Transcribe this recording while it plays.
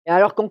Et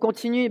alors qu'on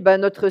continue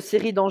notre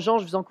série dans Jean,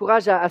 je vous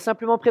encourage à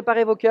simplement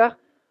préparer vos cœurs.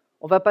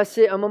 On va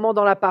passer un moment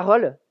dans la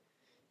parole.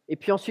 Et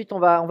puis ensuite, on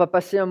va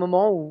passer un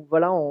moment où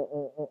voilà,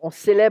 on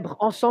célèbre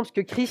ensemble ce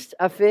que Christ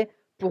a fait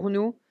pour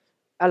nous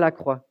à la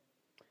croix.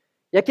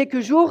 Il y a quelques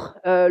jours,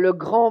 le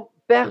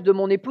grand-père de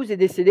mon épouse est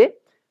décédé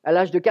à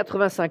l'âge de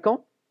 85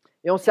 ans.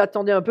 Et on s'y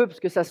attendait un peu parce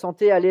que sa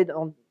santé allait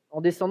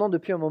en descendant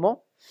depuis un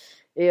moment.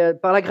 Et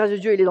par la grâce de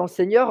Dieu, il est dans le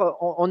Seigneur,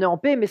 on est en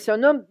paix. Mais c'est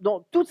un homme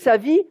dont toute sa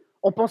vie,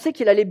 on pensait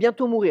qu'il allait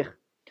bientôt mourir.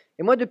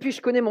 Et moi, depuis que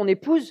je connais mon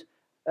épouse,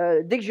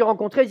 dès que je l'ai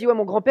rencontré, il dit « Ouais,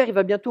 mon grand-père, il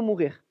va bientôt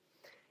mourir ».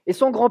 Et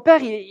son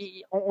grand-père,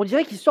 on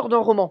dirait qu'il sort d'un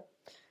roman.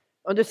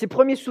 Un de ses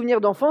premiers souvenirs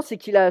d'enfance, c'est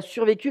qu'il a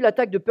survécu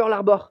l'attaque de Pearl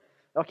Harbor,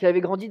 alors qu'il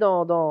avait grandi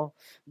dans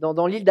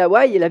l'île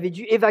d'Hawaï et il avait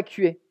dû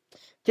évacuer.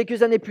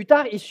 Quelques années plus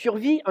tard, il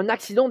survit un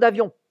accident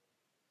d'avion.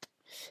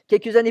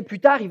 Quelques années plus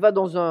tard, il va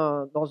dans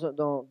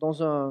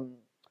un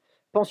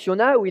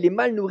pensionnat où il est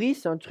mal nourri,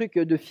 c'est un truc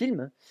de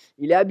film.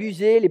 Il est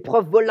abusé, les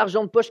profs volent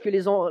l'argent de poche que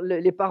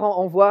les parents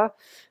envoient.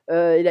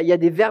 Il y a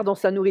des vers dans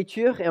sa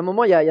nourriture. Et à un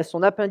moment, il y a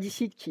son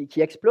appendicite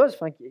qui explose,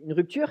 enfin une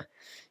rupture.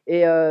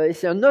 Et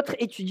c'est un autre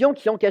étudiant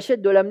qui en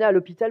cachette de l'amener à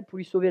l'hôpital pour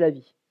lui sauver la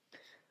vie.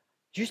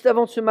 Juste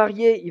avant de se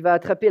marier, il va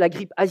attraper la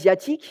grippe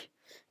asiatique,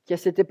 qui à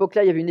cette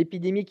époque-là, il y avait une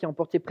épidémie qui a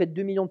emporté près de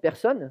 2 millions de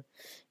personnes.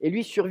 Et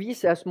lui survit,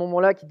 c'est à ce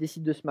moment-là qu'il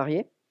décide de se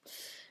marier.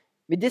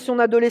 Mais dès son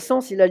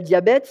adolescence, il a le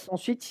diabète.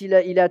 Ensuite, il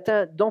est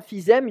atteint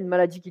d'emphysème, une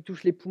maladie qui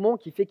touche les poumons,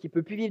 qui fait qu'il ne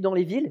peut plus vivre dans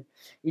les villes.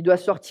 Il doit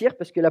sortir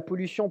parce que la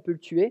pollution peut le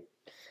tuer.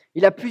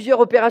 Il a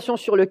plusieurs opérations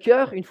sur le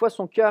cœur. Une fois,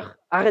 son cœur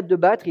arrête de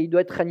battre et il doit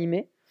être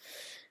ranimé.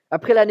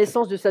 Après la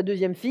naissance de sa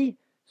deuxième fille,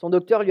 son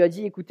docteur lui a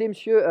dit « Écoutez,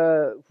 monsieur,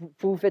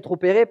 faut vous faire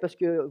opérer parce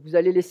que vous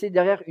allez laisser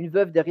derrière une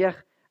veuve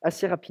derrière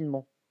assez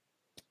rapidement. »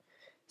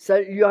 Ça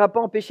ne lui aura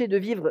pas empêché de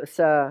vivre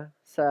sa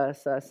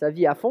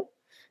vie à fond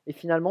et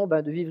finalement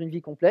de vivre une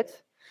vie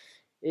complète.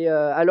 Et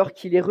alors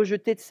qu'il est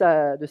rejeté de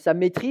sa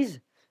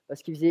maîtrise,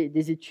 parce qu'il faisait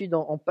des études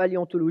en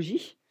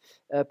paléontologie,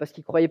 parce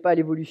qu'il ne croyait pas à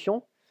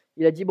l'évolution,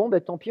 il a dit « Bon,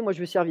 tant pis, moi je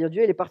veux servir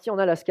Dieu ». Il est parti en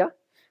Alaska,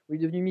 où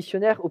il est devenu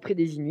missionnaire auprès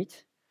des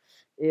Inuits.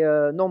 Et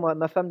non,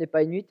 ma femme n'est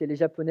pas Inuit, elle est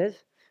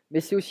japonaise. Mais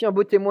c'est aussi un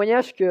beau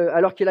témoignage que,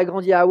 alors qu'il a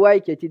grandi à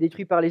Hawaï, qui a été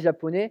détruit par les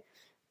Japonais,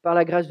 par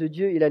la grâce de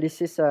Dieu, il a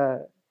laissé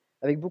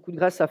avec beaucoup de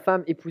grâce sa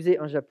femme épouser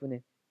un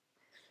Japonais.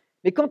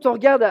 Mais quand on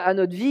regarde à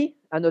notre vie,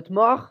 à notre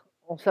mort,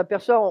 on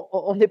s'aperçoit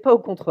qu'on n'est pas au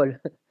contrôle.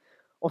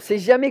 On ne sait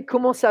jamais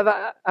comment ça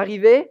va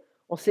arriver,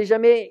 on ne sait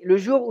jamais le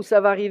jour où ça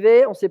va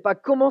arriver, on ne sait pas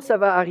comment ça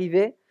va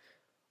arriver.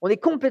 On n'est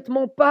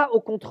complètement pas au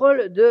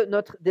contrôle de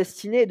notre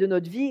destinée, de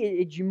notre vie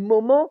et du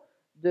moment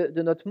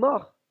de notre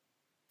mort.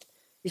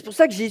 Et c'est pour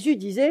ça que Jésus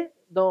disait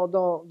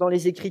dans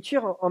les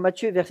Écritures, en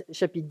Matthieu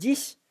chapitre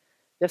 10,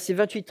 versets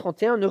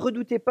 28-31, « Ne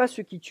redoutez pas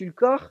ceux qui tuent le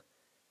corps,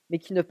 mais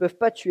qui ne peuvent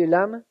pas tuer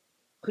l'âme.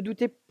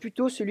 Redoutez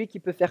plutôt celui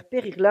qui peut faire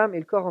périr l'âme et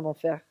le corps en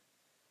enfer.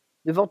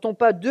 Ne vend-on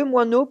pas 2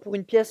 moineaux pour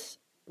une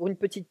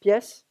petite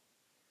pièce ?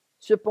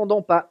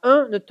 Cependant, pas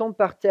un ne tombe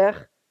par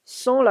terre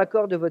sans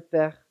l'accord de votre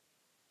Père.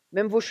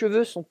 Même vos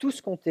cheveux sont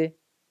tous comptés.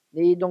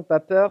 N'ayez donc pas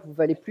peur, vous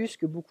valez plus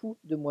que beaucoup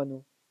de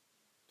moineaux. »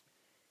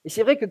 Et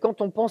c'est vrai que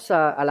quand on pense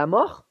à la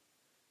mort,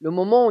 le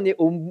moment où on est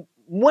au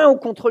moins au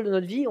contrôle de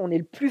notre vie, on est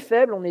le plus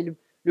faible, on est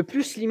le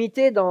plus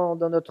limité dans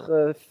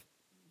notre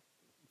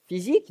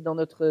physique, dans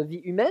notre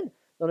vie humaine,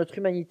 dans notre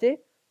humanité.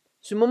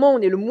 Ce moment où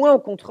on est le moins au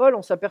contrôle,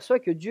 on s'aperçoit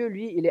que Dieu,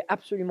 lui, il est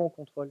absolument au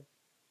contrôle.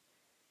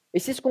 Et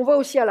c'est ce qu'on voit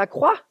aussi à la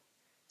croix.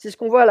 C'est ce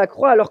qu'on voit à la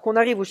croix alors qu'on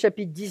arrive au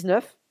chapitre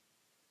 19.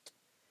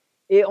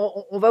 Et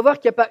on va voir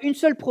qu'il n'y a pas une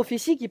seule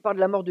prophétie qui parle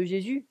de la mort de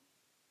Jésus.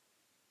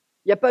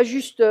 Il n'y a pas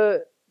juste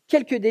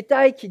quelques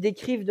détails qui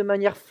décrivent de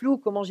manière floue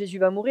comment Jésus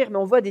va mourir, mais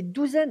on voit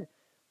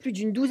plus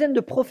d'une douzaine de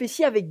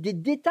prophéties avec des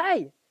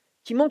détails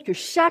qui montrent que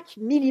chaque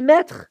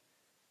millimètre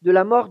de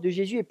la mort de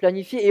Jésus est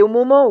planifié. Et au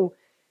moment où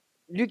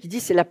Luc dit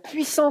c'est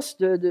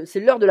c'est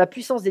l'heure de la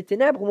puissance des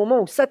ténèbres, au moment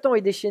où Satan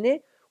est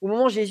déchaîné, au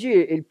moment où Jésus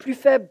est le plus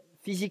faible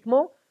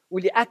physiquement, où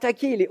il est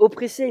attaqué, il est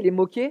oppressé, il est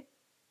moqué,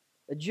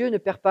 Dieu ne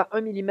perd pas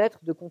 1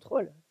 millimètre de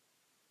contrôle.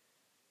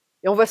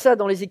 Et on voit ça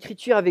dans les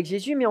Écritures avec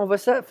Jésus, mais on voit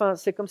ça,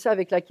 c'est comme ça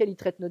avec laquelle il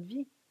traite notre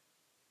vie.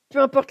 Peu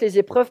importe les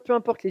épreuves, peu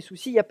importe les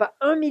soucis, il n'y a pas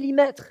 1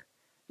 millimètre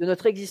de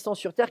notre existence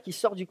sur terre qui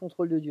sort du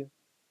contrôle de Dieu.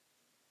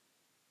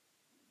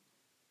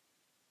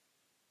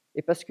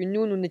 Et parce que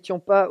nous n'étions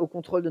pas au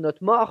contrôle de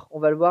notre mort, on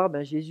va le voir,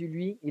 Jésus,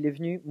 lui, il est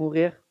venu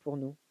mourir pour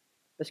nous.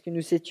 Parce que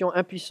nous étions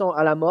impuissants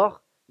à la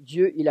mort,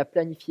 Dieu, il a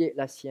planifié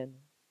la sienne.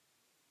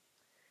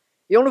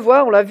 Et on le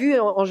voit, on l'a vu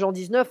en Jean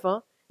 19,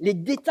 les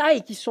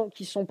détails qui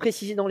sont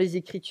précisés dans les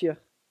Écritures.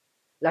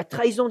 La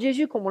trahison de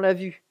Jésus, comme on l'a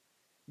vu.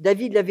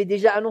 David l'avait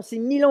déjà annoncé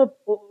 1000 ans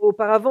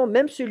auparavant,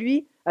 même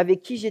celui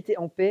avec qui j'étais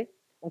en paix,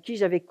 en qui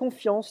j'avais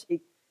confiance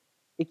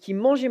et qui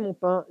mangeait mon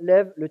pain,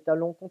 lève le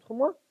talon contre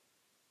moi.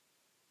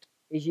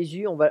 Et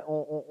Jésus, on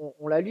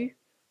l'a lu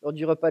lors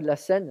du repas de la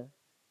Cène,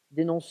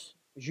 dénonce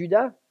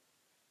Judas.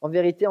 En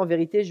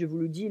vérité, je vous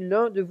le dis,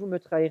 l'un de vous me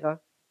trahira.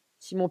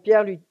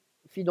 Simon-Pierre lui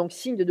fit donc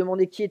signe de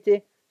demander qui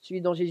était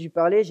celui dont Jésus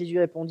parlait. Jésus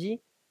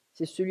répondit,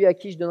 c'est celui à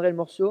qui je donnerai le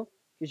morceau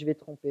que je vais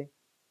tromper.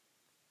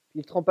 Puis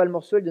il trempa le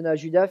morceau et le donna à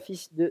Judas,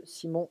 fils de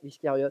Simon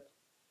l'Iscariote.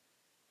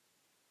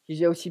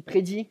 Jésus a aussi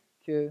prédit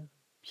que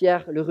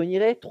Pierre le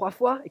renierait 3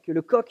 fois et que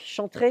le coq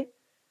chanterait.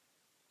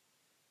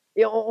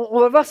 Et on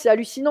va voir, c'est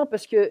hallucinant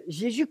parce que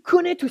Jésus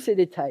connaît tous ces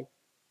détails.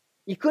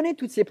 Il connaît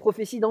toutes ces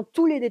prophéties dans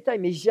tous les détails,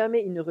 mais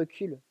jamais il ne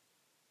recule.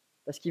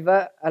 Parce qu'il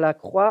va à la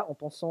croix en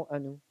pensant à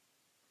nous.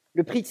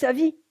 Le prix de sa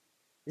vie.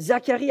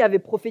 Zacharie avait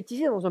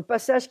prophétisé dans un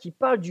passage qui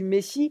parle du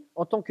Messie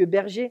en tant que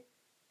berger.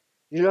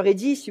 Je leur ai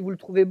dit, si vous le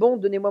trouvez bon,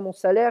 donnez-moi mon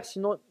salaire,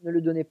 sinon ne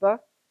le donnez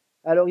pas.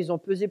 Alors ils ont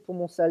pesé pour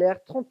mon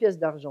salaire 30 pièces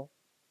d'argent.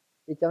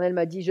 L'Éternel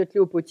m'a dit, jette-les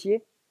au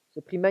potier, ce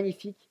prix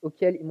magnifique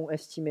auquel ils m'ont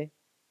estimé.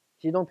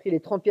 J'ai donc pris les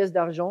 30 pièces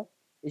d'argent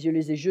et je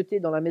les ai jetées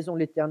dans la maison de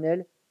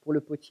l'Éternel pour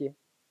le potier.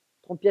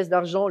 30 pièces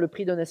d'argent, le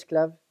prix d'un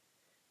esclave.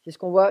 C'est ce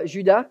qu'on voit,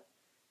 Judas,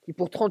 qui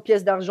pour 30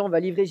 pièces d'argent va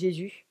livrer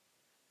Jésus.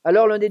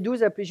 Alors l'un des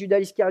 12, appelé Judas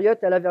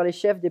l'Iscariote, alla vers les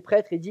chefs des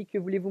prêtres et dit, que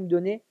voulez-vous me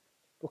donner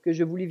pour que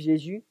je vous livre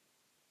Jésus?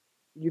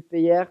 Ils lui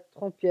payèrent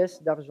 30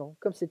 pièces d'argent,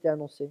 comme c'était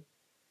annoncé.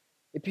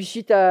 Et puis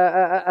suite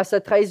à sa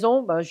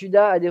trahison,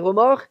 Judas a des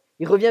remords.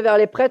 Il revient vers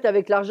les prêtres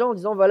avec l'argent en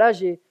disant, voilà,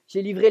 j'ai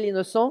livré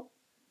l'innocent.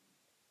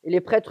 Et les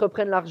prêtres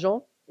reprennent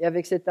l'argent. Et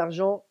avec cet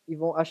argent, ils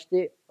vont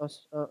acheter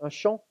un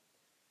champ,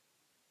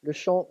 le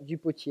champ du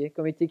potier.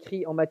 Comme est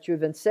écrit en Matthieu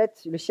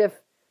 27, les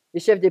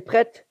chefs des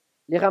prêtres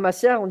les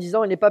ramassèrent en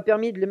disant, il n'est pas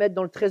permis de le mettre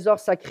dans le trésor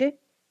sacré,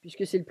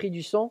 puisque c'est le prix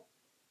du sang.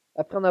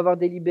 Après en avoir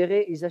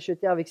délibéré, ils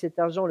achetèrent avec cet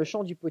argent le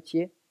champ du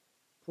potier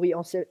pour y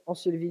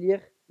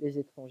ensevelir les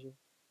étrangers.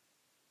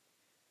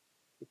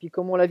 Et puis,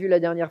 comme on l'a vu la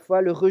dernière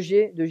fois, le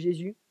rejet de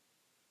Jésus,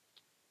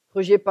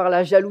 rejet par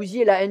la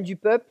jalousie et la haine du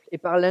peuple et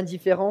par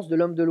l'indifférence de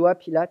l'homme de loi,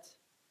 Pilate.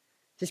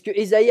 C'est ce que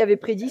Ésaïe avait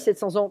prédit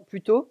 700 ans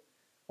plus tôt,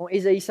 en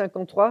Ésaïe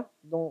 53,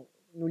 dont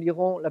nous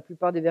lirons la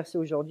plupart des versets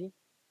aujourd'hui.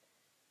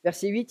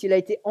 Verset 8, il a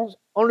été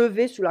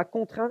enlevé sous la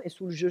contrainte et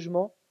sous le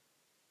jugement.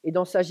 Et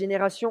dans sa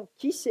génération,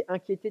 qui s'est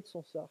inquiété de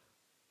son sort?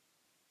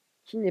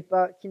 Qui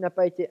n'a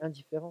pas été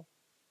indifférent?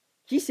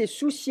 Qui s'est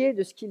soucié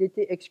de ce qu'il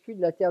était exclu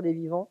de la terre des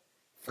vivants,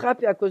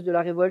 frappé à cause de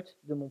la révolte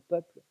de mon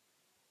peuple?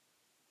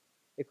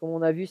 Et comme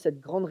on a vu cette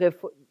grande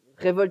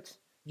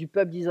révolte du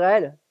peuple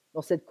d'Israël,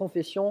 dans cette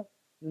confession,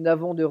 nous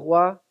n'avons de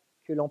roi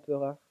que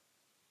l'empereur.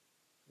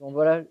 Donc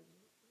voilà,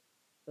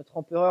 notre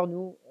empereur,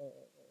 nous,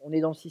 on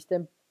est dans le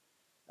système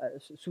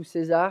sous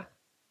César,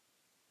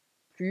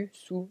 plus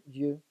sous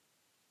Dieu.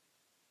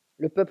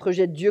 Le peuple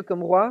rejette Dieu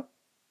comme roi,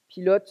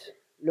 Pilate,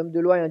 l'homme de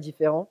loi, est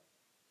indifférent.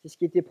 C'est ce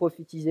qui était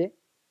prophétisé.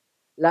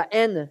 La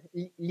haine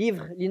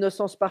livre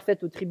l'innocence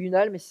parfaite au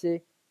tribunal, mais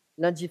c'est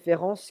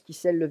l'indifférence qui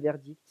scelle le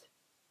verdict.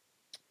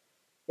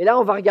 Et là,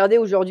 on va regarder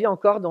aujourd'hui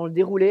encore dans le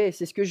déroulé, et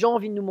c'est ce que Jean a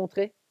envie de nous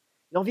montrer.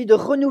 Il a envie de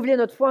renouveler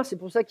notre foi, c'est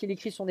pour ça qu'il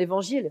écrit son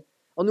évangile,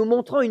 en nous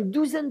montrant une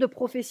douzaine de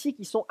prophéties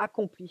qui sont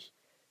accomplies,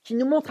 qui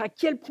nous montrent à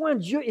quel point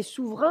Dieu est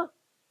souverain.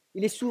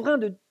 Il est souverain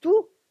de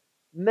tout,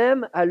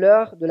 même à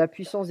l'heure de la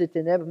puissance des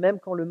ténèbres, même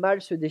quand le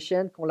mal se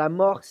déchaîne, quand la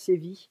mort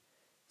sévit.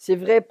 C'est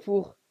vrai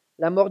pour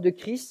la mort de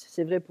Christ,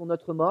 c'est vrai pour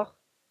notre mort,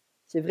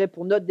 c'est vrai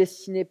pour notre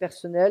destinée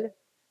personnelle,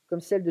 comme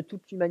celle de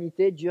toute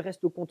l'humanité. Dieu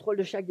reste au contrôle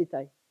de chaque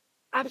détail,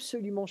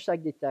 absolument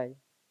chaque détail.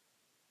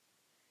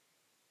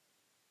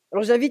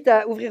 Alors j'invite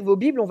à ouvrir vos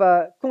Bibles, on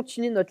va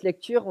continuer notre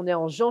lecture, on est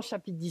en Jean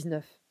chapitre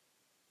 19.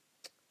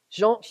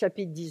 Jean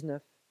chapitre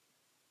 19.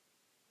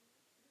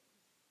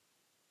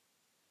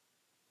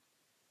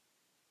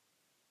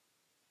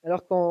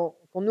 Alors qu'on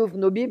ouvre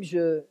nos Bibles,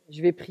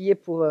 je vais prier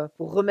pour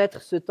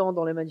remettre ce temps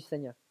dans les mains du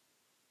Seigneur.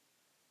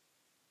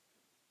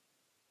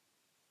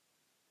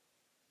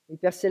 Et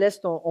Père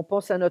Céleste, on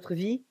pense à notre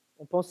vie,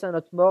 on pense à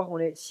notre mort, on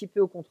est si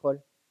peu au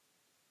contrôle.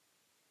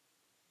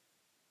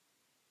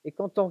 Et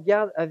quand on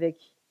regarde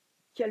avec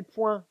quel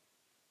point,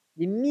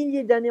 des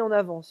milliers d'années en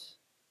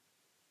avance,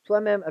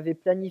 toi-même avais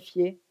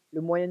planifié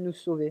le moyen de nous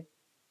sauver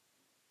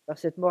par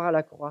cette mort à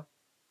la croix.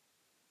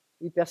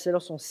 Oui, Père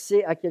Céleste, on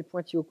sait à quel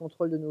point tu es au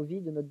contrôle de nos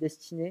vies, de notre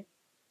destinée,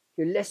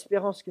 que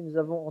l'espérance que nous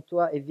avons en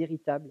toi est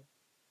véritable.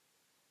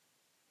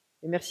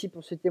 Et merci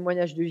pour ce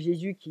témoignage de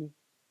Jésus qui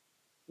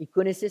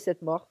connaissait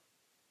cette mort,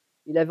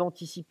 il avait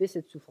anticipé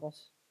cette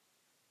souffrance,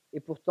 et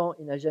pourtant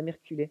il n'a jamais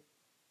reculé.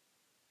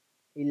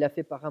 Et il l'a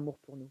fait par amour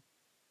pour nous.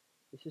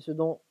 Et c'est ce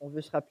dont on veut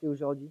se rappeler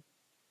aujourd'hui,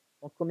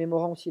 en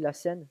commémorant aussi la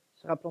scène,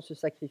 se rappelant ce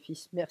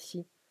sacrifice.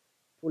 Merci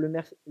pour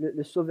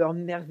le Sauveur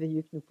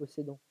merveilleux que nous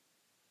possédons.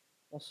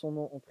 En son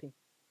nom, on prie.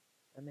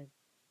 Amen.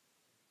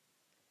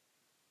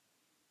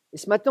 Et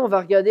ce matin, on va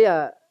regarder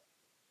à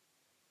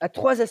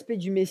 3 aspects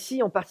du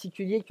Messie en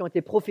particulier qui ont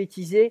été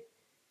prophétisés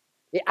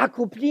et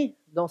accomplis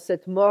dans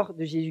cette mort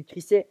de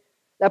Jésus-Christ. Et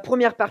la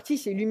première partie,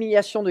 c'est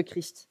l'humiliation de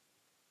Christ.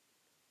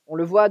 On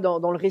le voit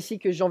dans le récit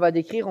que Jean va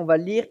décrire, on va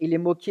le lire, il est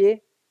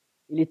moqué,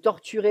 il est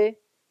torturé,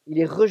 il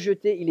est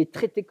rejeté, il est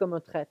traité comme un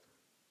traître.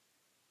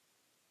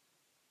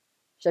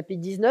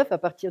 Chapitre 19, à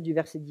partir du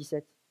verset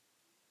 17.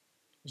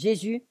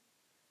 Jésus,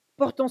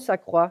 portant sa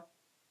croix,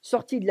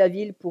 sortit de la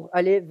ville pour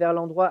aller vers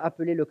l'endroit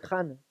appelé le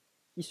crâne,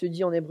 qui se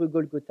dit en hébreu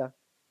Golgotha.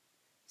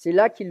 C'est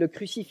là qu'ils le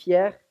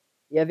crucifièrent,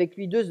 et avec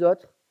lui 2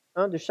 autres,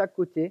 un de chaque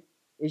côté,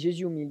 et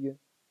Jésus au milieu.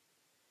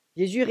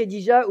 Jésus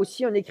rédigea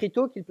aussi un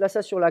écriteau qu'il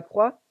plaça sur la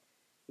croix.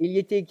 Et il y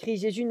était écrit «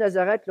 Jésus de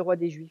Nazareth, le roi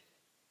des Juifs ».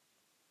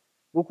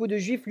 Beaucoup de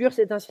Juifs lurent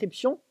cette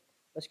inscription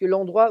parce que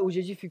l'endroit où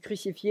Jésus fut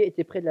crucifié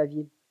était près de la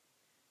ville.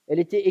 Elle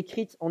était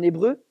écrite en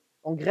hébreu,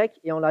 en grec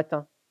et en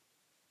latin.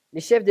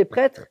 Les chefs des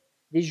prêtres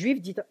des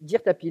Juifs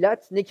dirent à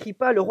Pilate « N'écris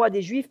pas le roi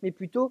des Juifs, mais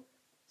plutôt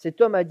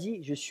cet homme a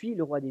dit « Je suis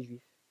le roi des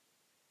Juifs ».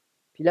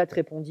 Pilate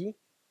répondit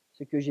 «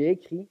 Ce que j'ai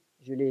écrit,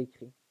 je l'ai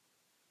écrit ».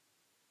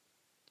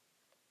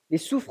 Les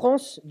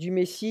souffrances du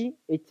Messie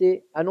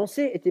étaient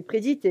annoncées, étaient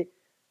prédites. Et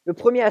le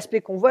premier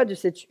aspect qu'on voit de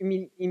cette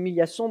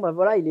humiliation,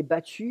 il est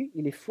battu,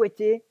 il est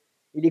fouetté,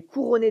 il est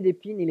couronné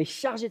d'épines, il est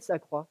chargé de sa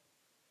croix.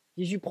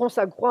 Jésus prend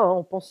sa croix,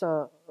 on pense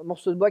à un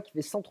morceau de bois qui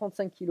fait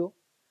 135 kilos,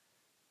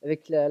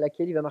 avec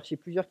laquelle il va marcher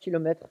plusieurs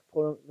kilomètres,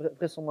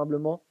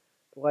 vraisemblablement,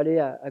 pour aller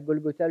à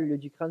Golgotha, le lieu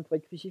du crâne, pour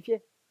être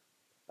crucifié.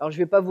 Alors je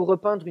ne vais pas vous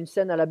repeindre une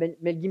scène à la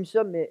Mel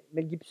Gibson, mais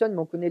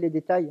on connaît les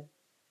détails.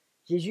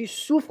 Jésus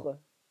souffre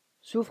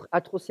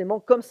atrocement,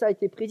 comme ça a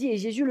été prédit, et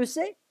Jésus le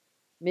sait,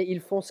 mais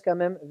il fonce quand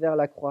même vers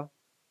la croix.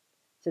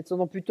 700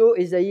 ans plus tôt,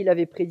 Ésaïe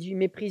l'avait prédit,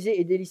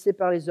 méprisé et délaissé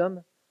par les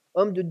hommes,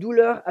 homme de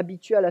douleur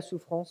habitué à la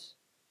souffrance.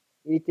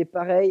 Il était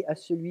pareil à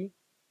celui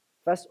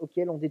face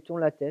auquel on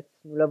détourne la tête.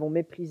 Nous l'avons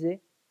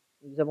méprisé,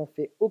 nous n'avons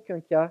fait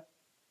aucun cas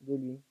de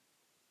lui.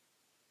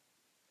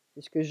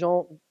 C'est ce que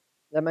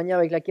la manière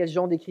avec laquelle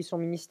Jean décrit son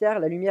ministère.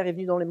 La lumière est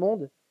venue dans le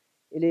monde,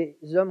 et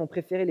les hommes ont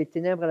préféré les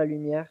ténèbres à la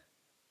lumière,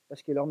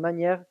 parce que leur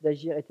manière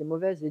d'agir était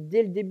mauvaise. Et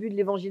dès le début de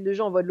l'évangile de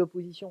Jean, on voit de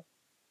l'opposition.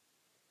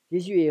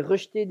 Jésus est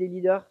rejeté des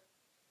leaders,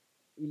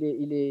 il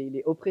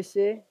est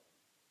oppressé,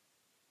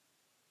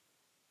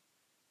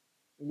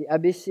 il est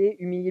abaissé,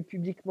 humilié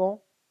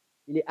publiquement,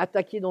 il est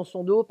attaqué dans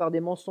son dos par des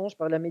mensonges,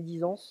 par de la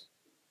médisance.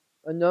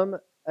 Un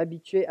homme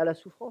habitué à la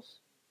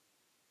souffrance.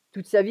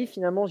 Toute sa vie,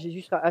 finalement,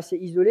 Jésus sera assez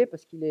isolé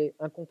parce qu'il est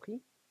incompris.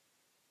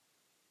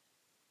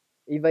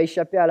 Et il va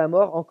échapper à la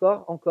mort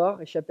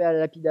encore, échapper à la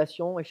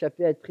lapidation,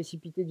 échapper à être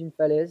précipité d'une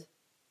falaise.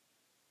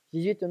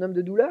 Jésus est un homme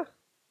de douleur.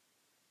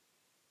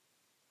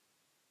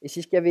 Et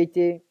c'est ce qui avait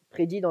été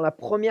prédit dans la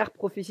première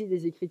prophétie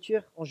des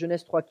Écritures, en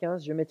Genèse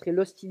 3,15. « Je mettrai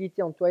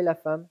l'hostilité entre toi et la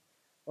femme,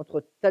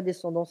 entre ta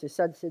descendance et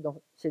sa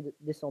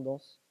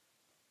descendance.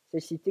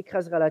 Celle-ci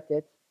t'écrasera la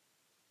tête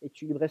et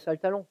tu lui bresseras le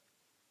talon. »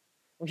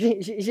 Donc,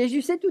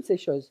 Jésus sait toutes ces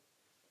choses.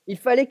 Il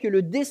fallait que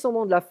le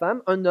descendant de la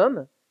femme, un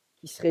homme,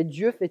 qui serait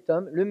Dieu fait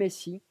homme, le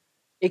Messie,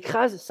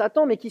 écrase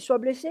Satan, mais qu'il soit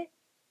blessé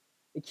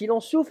et qu'il en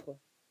souffre.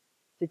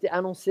 C'était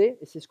annoncé,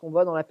 et c'est ce qu'on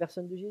voit dans la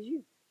personne de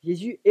Jésus.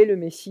 Jésus est le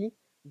Messie,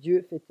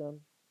 Dieu fait homme.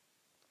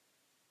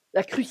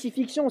 La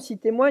crucifixion aussi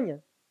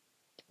témoigne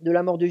de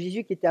la mort de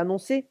Jésus qui était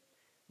annoncée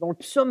dans le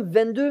psaume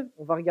 22.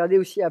 On va regarder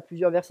aussi à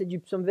plusieurs versets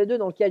du psaume 22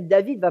 dans lequel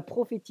David va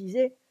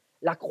prophétiser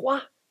la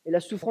croix et la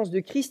souffrance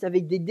de Christ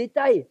avec des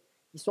détails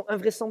qui sont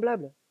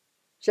invraisemblables.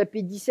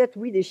 Chapitre 17,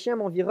 oui, des chiens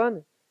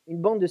m'environnent,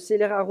 une bande de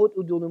scélérats rôde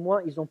autour de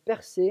moi, ils ont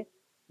percé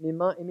mes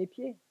mains et mes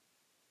pieds.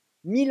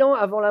 1000 ans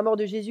avant la mort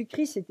de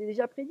Jésus-Christ, c'était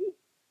déjà prédit.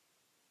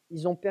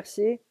 Ils ont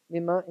percé mes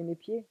mains et mes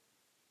pieds.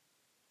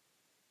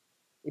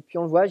 Et puis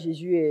on le voit,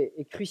 Jésus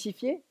est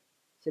crucifié.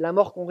 C'est la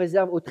mort qu'on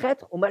réserve aux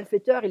traîtres, aux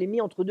malfaiteurs. Il est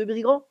mis entre deux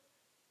brigands.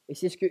 Et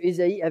c'est ce que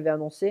Ésaïe avait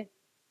annoncé.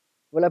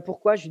 Voilà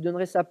pourquoi je lui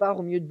donnerai sa part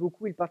au milieu de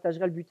beaucoup. Il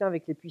partagera le butin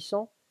avec les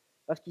puissants,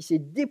 parce qu'il s'est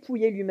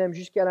dépouillé lui-même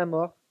jusqu'à la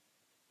mort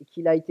et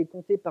qu'il a été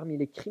compté parmi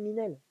les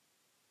criminels,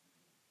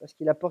 parce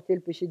qu'il a porté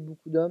le péché de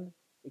beaucoup d'hommes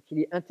et qu'il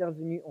est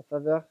intervenu en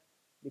faveur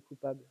des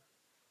coupables.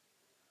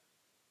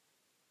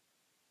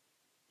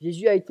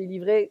 Jésus a été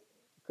livré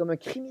comme un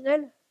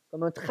criminel,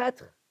 comme un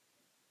traître.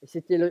 Et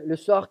c'était le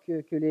sort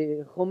que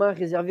les Romains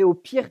réservaient au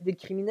pire des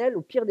criminels,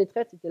 au pire des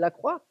traîtres, c'était la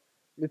croix,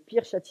 le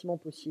pire châtiment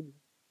possible.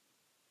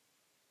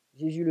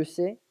 Jésus le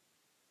sait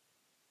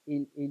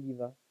et il y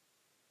va.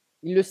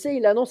 Il le sait,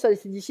 il l'annonce à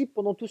ses disciples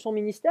pendant tout son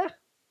ministère.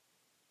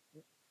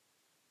 Il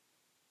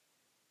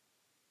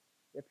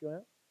n'y a plus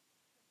rien.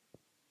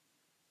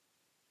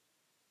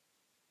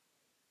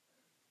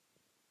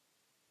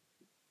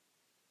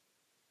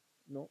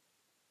 Non.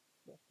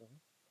 Bon, c'est vrai.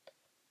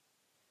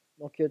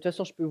 Donc, de toute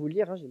façon, je peux vous le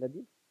lire, j'ai la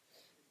Bible.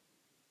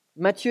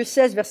 Matthieu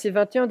 16, verset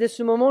 21, dès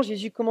ce moment,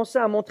 Jésus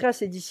commença à montrer à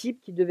ses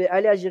disciples qu'ils devaient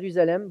aller à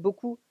Jérusalem,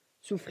 beaucoup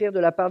souffrir de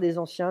la part des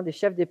anciens, des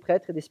chefs des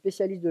prêtres et des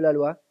spécialistes de la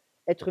loi,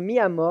 être mis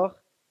à mort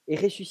et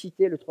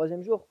ressusciter le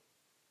troisième jour.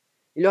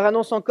 Il leur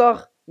annonce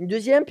encore une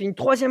deuxième, puis une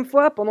troisième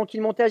fois, pendant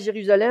qu'ils montaient à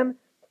Jérusalem,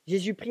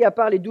 Jésus prit à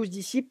part les 12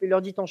 disciples et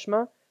leur dit en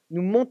chemin, «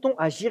 Nous montons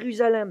à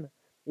Jérusalem,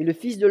 et le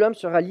Fils de l'homme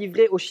sera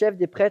livré aux chefs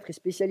des prêtres et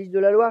spécialistes de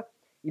la loi.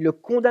 Ils le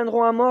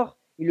condamneront à mort,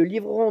 ils le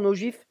livreront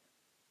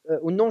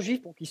aux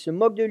non-juifs pour qu'ils se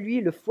moquent de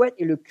lui, le fouettent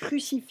et le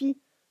crucifient.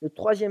 Le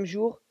troisième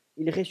jour,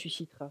 il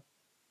ressuscitera. »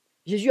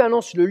 Jésus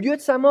annonce le lieu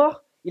de sa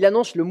mort, il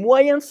annonce le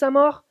moyen de sa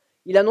mort,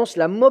 il annonce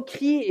la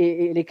moquerie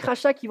et les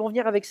crachats qui vont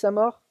venir avec sa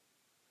mort.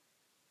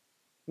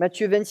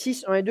 Matthieu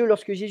 26, 1 et 2,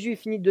 lorsque Jésus est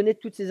fini de donner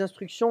toutes ces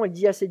instructions, il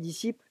dit à ses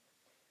disciples,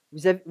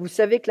 vous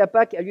savez que la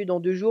Pâque a lieu dans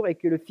 2 jours et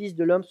que le Fils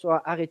de l'homme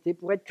sera arrêté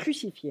pour être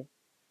crucifié.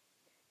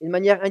 Et de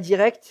manière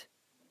indirecte,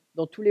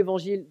 dans tout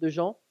l'évangile de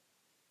Jean,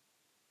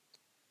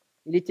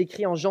 il est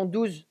écrit en Jean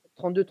 12,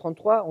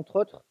 32-33, entre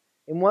autres.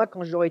 Et moi,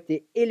 quand j'aurai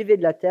été élevé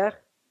de la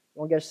terre,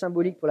 langage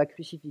symbolique pour la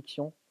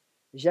crucifixion,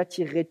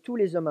 j'attirerai tous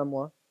les hommes à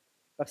moi.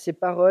 Par ces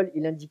paroles,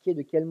 il indiquait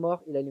de quelle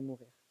mort il allait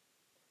mourir.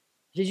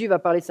 Jésus va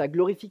parler de sa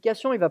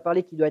glorification, il va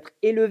parler qu'il doit être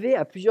élevé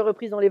à plusieurs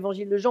reprises dans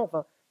l'évangile de Jean.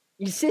 Enfin,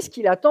 il sait ce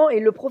qu'il attend et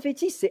il le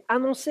prophétise, c'est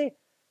annoncé.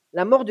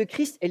 La mort de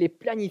Christ, elle est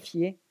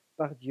planifiée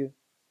par Dieu.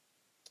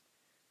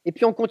 Et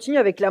puis on continue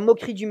avec la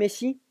moquerie du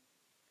Messie.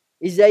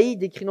 Ésaïe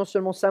décrit non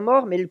seulement sa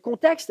mort, mais le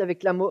contexte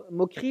avec la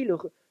moquerie,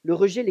 le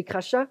rejet, les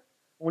crachats.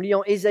 On lit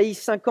en Ésaïe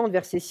 50,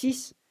 verset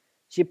 6,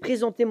 « J'ai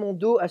présenté mon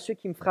dos à ceux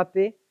qui me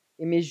frappaient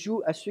et mes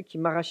joues à ceux qui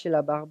m'arrachaient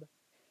la barbe.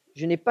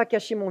 Je n'ai pas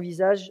caché mon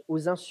visage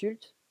aux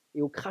insultes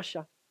et aux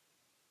crachats. »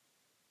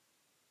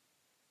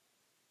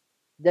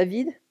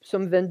 David,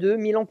 psaume 22,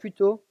 1000 ans plus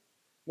tôt,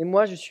 « Mais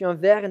moi je suis un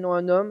ver et non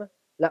un homme,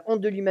 la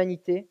honte de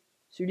l'humanité,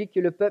 celui que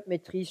le peuple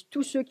maîtrise.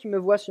 Tous ceux qui me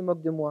voient se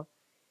moquent de moi.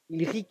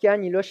 Ils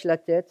ricanent, ils hochent la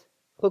tête.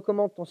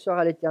 Recommande ton sort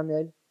à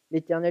l'Éternel.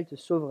 L'Éternel te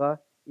sauvera,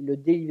 il le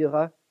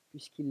délivrera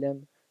puisqu'il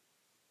l'aime. »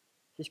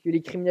 C'est ce que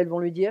les criminels vont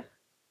lui dire.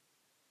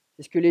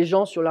 C'est ce que les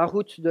gens sur la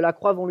route de la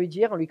croix vont lui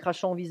dire en lui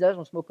crachant au visage,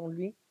 en se moquant de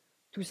lui.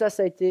 Tout ça,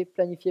 ça a été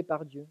planifié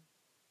par Dieu.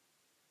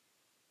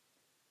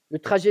 Le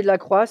trajet de la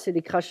croix, c'est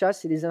les crachats,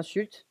 c'est les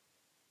insultes.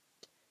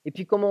 Et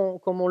puis, comme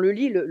on le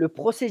lit, le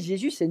procès de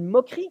Jésus, c'est une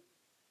moquerie.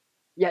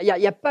 Il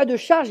n'y a pas de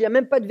charge, il n'y a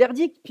même pas de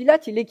verdict.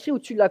 Pilate, il écrit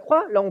au-dessus de la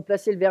croix, là on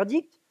plaçait le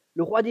verdict,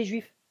 le roi des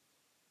Juifs.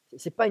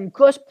 Ce n'est pas une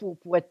cause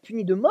pour être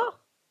puni de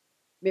mort.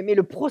 Mais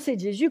le procès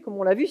de Jésus, comme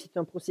on l'a vu, c'est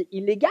un procès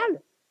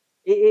illégal.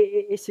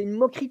 Et c'est une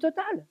moquerie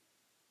totale.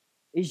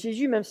 Et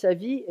Jésus, même sa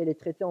vie, elle est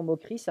traitée en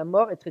moquerie, sa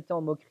mort est traitée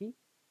en moquerie.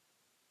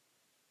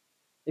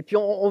 Et puis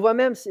on voit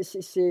même,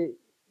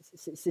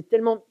 c'est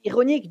tellement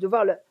ironique de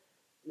voir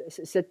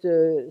cette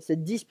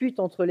dispute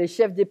entre les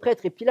chefs des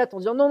prêtres et Pilate en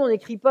disant non, on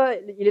n'écrit pas,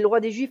 il est le roi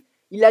des Juifs.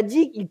 Il a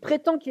dit, il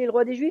prétend qu'il est le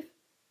roi des Juifs.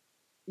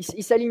 Il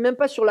ne s'aligne même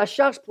pas sur la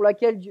charge pour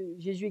laquelle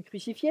Jésus est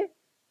crucifié.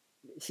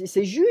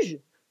 Ces juges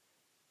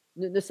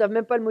ne savent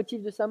même pas le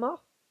motif de sa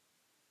mort.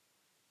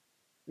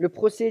 Le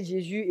procès de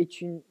Jésus est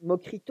une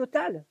moquerie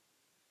totale.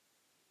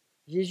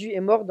 Jésus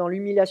est mort dans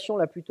l'humiliation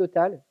la plus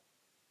totale.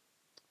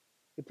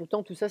 Et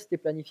pourtant, tout ça, c'était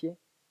planifié.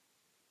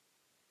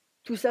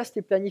 Tout ça,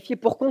 c'était planifié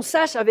pour qu'on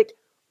sache avec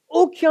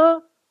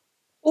aucun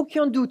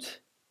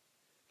doute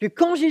que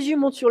quand Jésus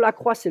monte sur la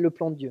croix, c'est le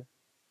plan de Dieu.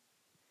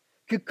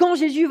 Que quand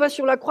Jésus va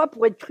sur la croix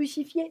pour être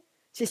crucifié,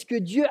 c'est ce que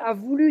Dieu a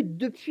voulu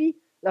depuis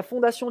la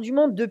fondation du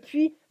monde,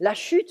 depuis la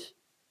chute.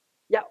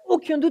 Il n'y a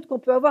aucun doute qu'on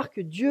peut avoir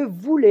que Dieu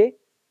voulait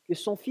que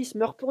son Fils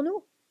meure pour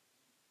nous.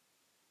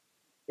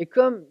 Et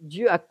comme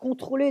Dieu a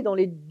contrôlé dans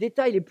les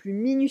détails les plus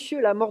minutieux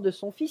la mort de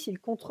son Fils, il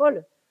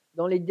contrôle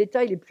dans les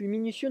détails les plus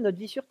minutieux notre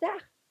vie sur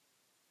terre.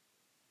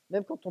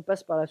 Même quand on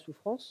passe par la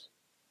souffrance,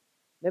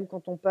 même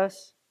quand on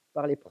passe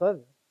par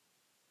l'épreuve.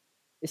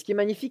 Et ce qui est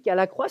magnifique à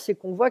la croix, c'est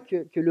qu'on voit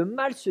que le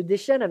mal se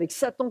déchaîne avec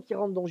Satan qui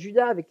rentre dans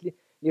Juda, avec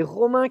les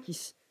Romains qui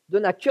se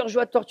donnent à cœur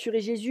joie de torturer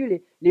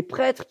Jésus, les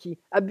prêtres qui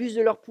abusent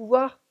de leur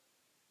pouvoir.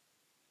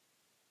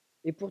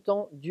 Et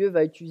pourtant, Dieu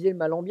va utiliser le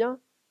mal en bien.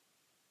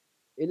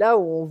 Et là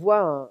où on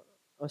voit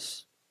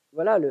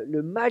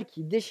le mal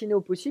qui est déchaîné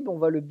au possible, on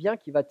voit le bien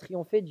qui va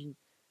triompher d'une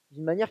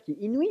manière qui est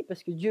inouïe,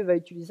 parce que Dieu va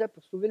utiliser ça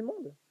pour sauver le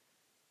monde.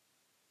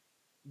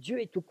 Dieu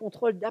est au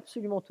contrôle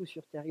d'absolument tout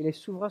sur terre. Il est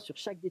souverain sur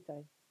chaque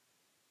détail.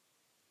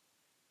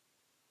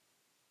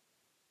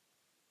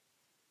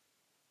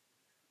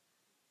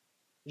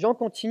 Jean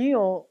continue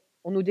en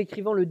nous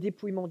décrivant le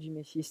dépouillement du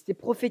Messie. C'était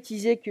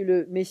prophétisé que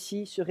le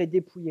Messie serait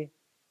dépouillé.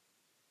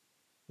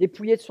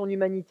 Dépouillé de son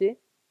humanité,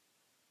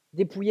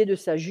 dépouillé de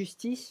sa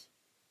justice,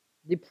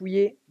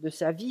 dépouillé de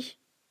sa vie.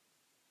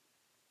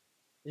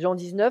 Jean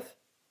 19,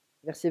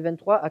 versets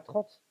 23 à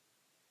 30.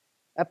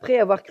 Après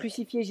avoir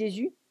crucifié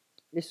Jésus,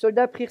 les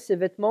soldats prirent ses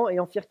vêtements et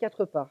en firent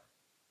 4 parts,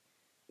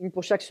 une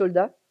pour chaque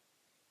soldat.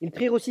 Ils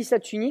prirent aussi sa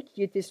tunique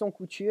qui était sans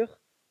couture,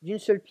 d'une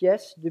seule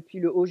pièce, depuis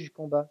le haut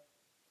jusqu'en bas.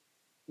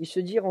 Ils se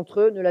dirent entre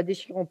eux, ne la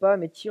déchirons pas,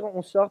 mais tirons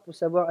au sort pour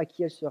savoir à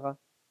qui elle sera.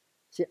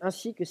 C'est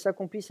ainsi que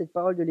s'accomplit cette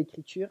parole de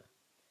l'Écriture.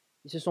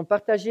 Ils se sont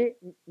partagés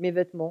mes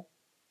vêtements,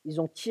 ils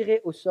ont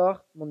tiré au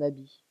sort mon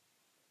habit.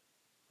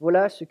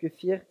 Voilà ce que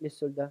firent les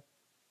soldats.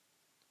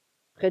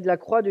 Près de la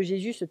croix de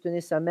Jésus se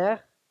tenait sa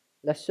mère,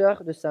 la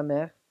sœur de sa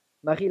mère,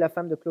 Marie la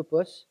femme de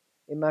Clopas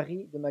et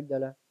Marie de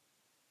Magdala.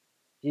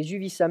 Jésus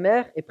vit sa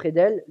mère et près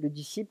d'elle le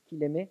disciple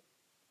qu'il aimait.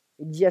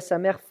 Il dit à sa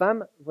mère, «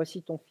 Femme,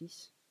 voici ton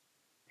fils. »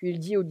 Puis il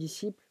dit au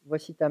disciple, «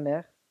 Voici ta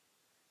mère. »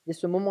 Dès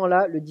ce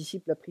moment-là, le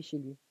disciple l'a pris chez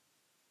lui.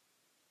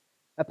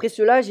 Après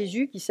cela,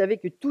 Jésus, qui savait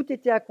que tout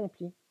était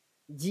accompli,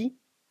 dit,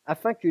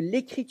 afin que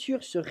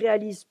l'Écriture se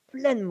réalise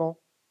pleinement,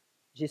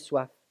 « J'ai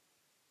soif. »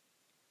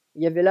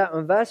 Il y avait là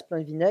un vase plein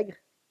de vinaigre.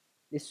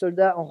 Les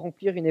soldats en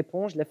remplirent une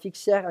éponge, la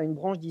fixèrent à une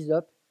branche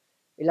d'hysope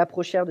et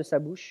l'approchèrent de sa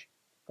bouche.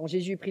 Quand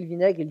Jésus prit le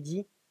vinaigre, il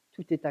dit, «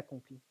 Tout est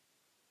accompli. »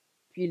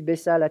 Puis il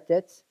baissa la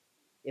tête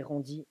et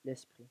rendit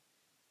l'esprit.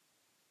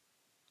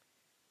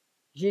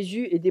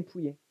 Jésus est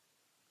dépouillé.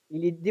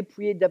 Il est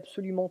dépouillé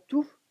d'absolument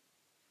tout.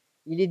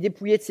 Il est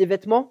dépouillé de ses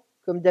vêtements,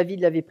 comme David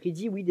l'avait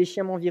prédit. Oui, des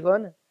chiens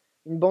m'environnent.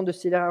 Une bande de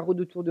scélérats rôde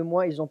autour de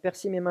moi, ils ont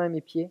percé mes mains et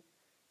mes pieds.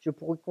 Je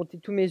pourrais compter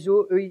tous mes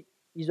os, eux,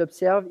 ils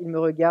observent, ils me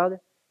regardent,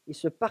 ils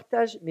se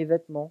partagent mes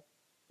vêtements,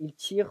 ils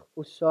tirent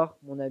au sort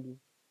mon habit.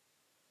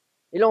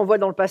 Et là, on voit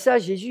dans le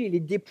passage, Jésus, il est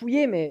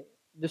dépouillé, mais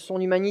de son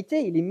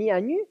humanité, il est mis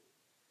à nu.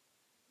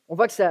 On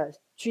voit que sa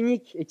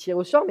tunique est tirée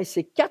au sort, mais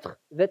ses 4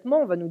 vêtements,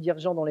 on va nous dire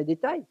Jean dans les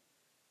détails.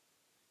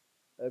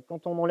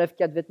 Quand on enlève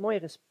 4 vêtements, il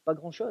ne reste pas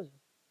grand-chose.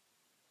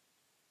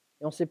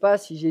 Et on ne sait pas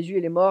si Jésus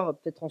il est mort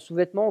peut-être en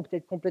sous-vêtements ou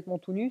peut-être complètement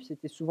tout nu.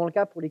 C'était souvent le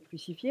cas pour les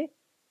crucifiés.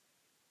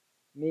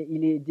 Mais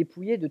il est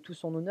dépouillé de tout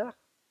son honneur.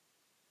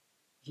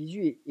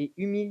 Jésus est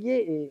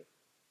humilié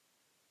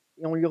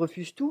et on lui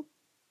refuse tout.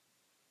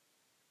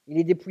 Il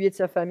est dépouillé de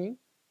sa famille.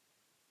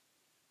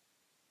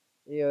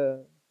 Et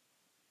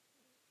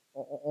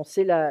on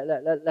sait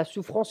la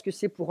souffrance que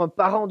c'est pour un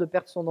parent de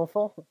perdre son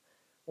enfant.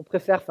 On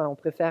préfère.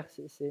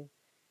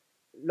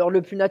 Alors,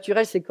 le plus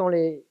naturel, c'est quand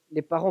les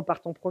parents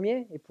partent en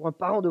premier. Et pour un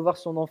parent de voir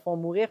son enfant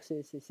mourir,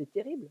 c'est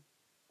terrible.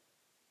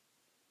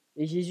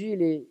 Et Jésus,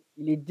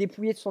 il est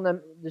dépouillé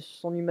de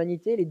son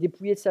humanité, il est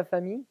dépouillé de sa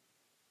famille.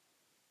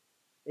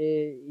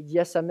 Et il dit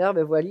à sa mère,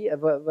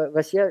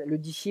 voici le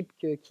disciple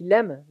qu'il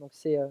aime. Donc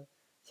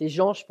c'est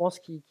Jean, je pense,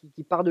 qui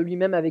part de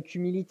lui-même avec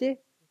humilité.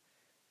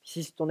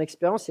 Si c'est ton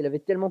expérience, il avait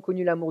tellement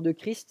connu l'amour de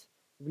Christ,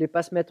 il ne voulait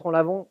pas se mettre en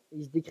avant,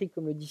 il se décrit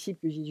comme le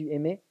disciple que Jésus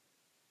aimait.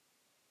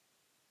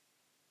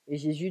 Et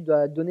Jésus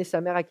doit donner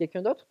sa mère à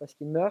quelqu'un d'autre parce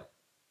qu'il meurt.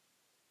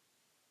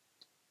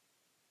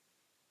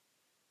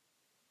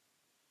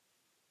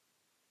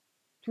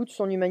 Toute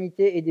son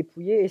humanité est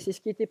dépouillée et c'est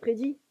ce qui était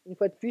prédit, une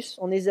fois de plus,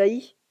 en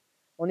Ésaïe.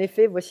 En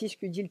effet, voici ce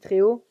que dit le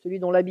Très-Haut, celui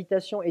dont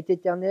l'habitation est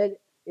éternelle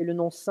et le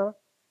nom saint.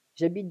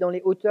 J'habite dans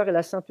les hauteurs et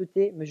la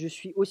sainteté, mais je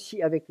suis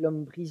aussi avec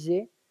l'homme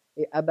brisé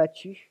et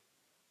abattu,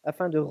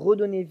 afin de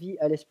redonner vie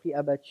à l'esprit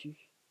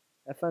abattu,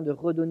 afin de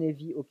redonner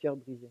vie au cœur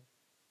brisé.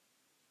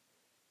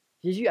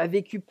 Jésus a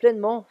vécu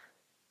pleinement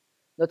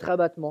notre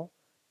abattement.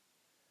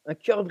 Un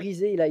cœur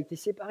brisé, il a été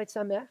séparé de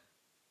sa mère.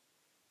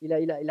 Il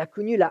a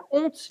connu la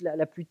honte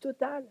la plus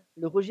totale,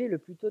 le rejet le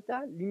plus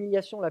total,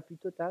 l'humiliation la plus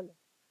totale,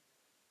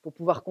 pour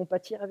pouvoir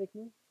compatir avec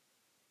nous.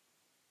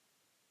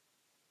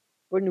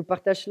 Paul nous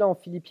partage cela en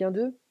Philippiens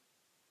 2,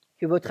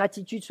 que votre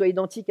attitude soit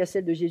identique à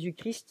celle de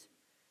Jésus-Christ,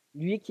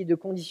 lui qui est de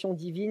condition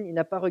divine, il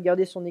n'a pas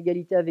regardé son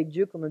égalité avec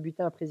Dieu comme un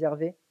butin à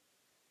préserver,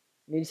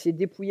 mais il s'est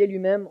dépouillé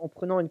lui-même en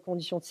prenant une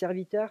condition de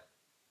serviteur,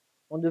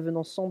 en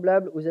devenant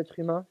semblable aux êtres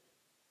humains,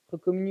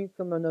 reconnu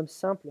comme un homme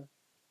simple.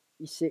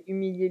 Il s'est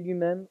humilié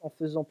lui-même en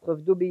faisant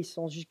preuve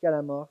d'obéissance jusqu'à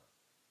la mort,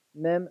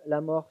 même la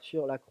mort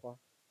sur la croix.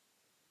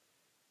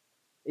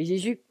 Et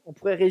Jésus, on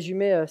pourrait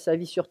résumer sa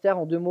vie sur terre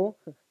en 2 mots.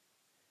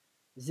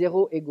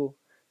 0 ego.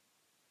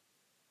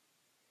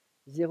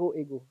 0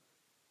 ego.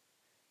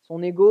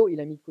 Son ego, il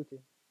a mis de côté.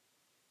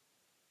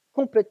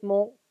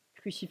 Complètement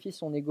crucifié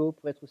son ego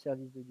pour être au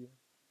service de Dieu.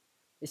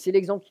 Et c'est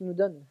l'exemple qu'il nous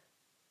donne.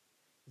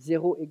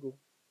 0 ego.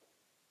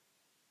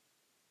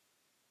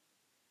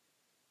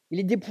 Il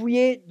est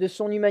dépouillé de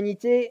son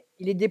humanité,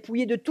 il est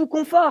dépouillé de tout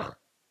confort,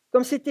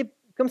 comme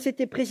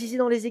c'était précisé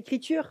dans les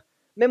Écritures.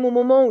 Même au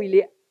moment où il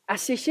est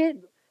asséché,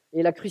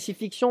 et la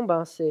crucifixion,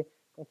 c'est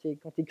quand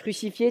tu es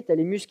crucifié, tu as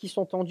les muscles qui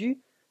sont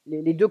tendus.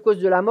 Les 2 causes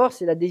de la mort,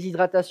 c'est la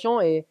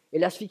déshydratation et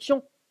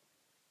l'asphyxion.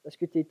 Parce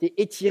que tu es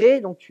étiré,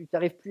 donc tu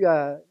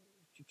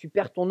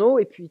perds ton eau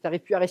et puis tu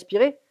n'arrives plus à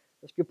respirer.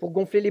 Parce que pour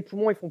gonfler les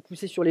poumons, ils font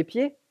pousser sur les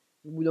pieds.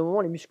 Au bout d'un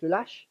moment, les muscles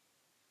lâchent.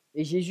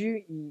 Et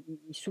Jésus,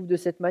 il souffre de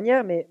cette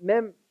manière, mais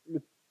même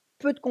le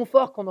peu de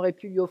confort qu'on aurait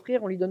pu lui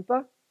offrir, on ne lui donne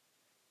pas.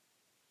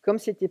 Comme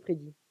c'était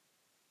prédit.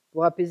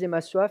 Pour apaiser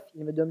ma soif,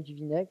 il me donne du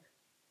vinaigre.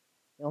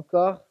 Et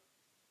encore,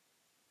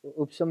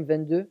 au psaume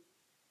 22,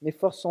 mes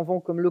forces s'en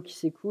vont comme l'eau qui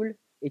s'écoule,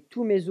 et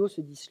tous mes os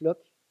se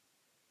disloquent.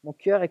 Mon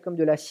cœur est comme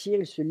de la cire,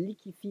 il se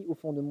liquéfie au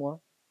fond de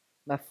moi.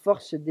 Ma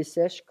force se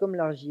dessèche comme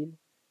l'argile,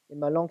 et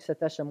ma langue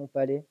s'attache à mon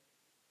palais.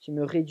 Tu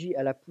me réduis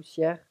à la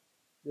poussière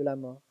de la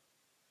mort.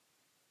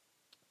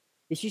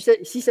 Et si ça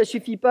ne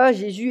suffit pas,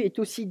 Jésus est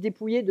aussi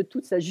dépouillé de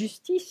toute sa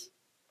justice.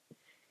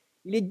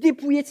 Il est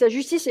dépouillé de sa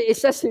justice, et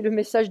ça, c'est le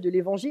message de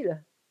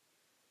l'Évangile.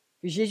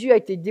 Que Jésus a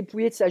été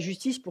dépouillé de sa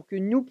justice pour que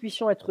nous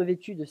puissions être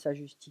revêtus de sa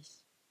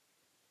justice.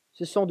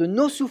 Ce sont de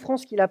nos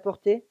souffrances qu'il a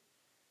portées,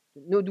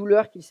 de nos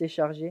douleurs qu'il s'est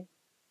chargé,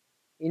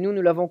 et nous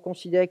l'avons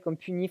considéré comme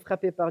puni,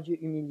 frappé par Dieu,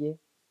 humilié.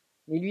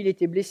 Mais lui, il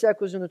était blessé à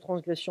cause de nos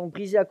transgressions,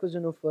 brisé à cause de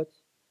nos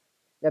fautes.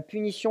 La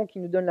punition qui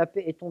nous donne la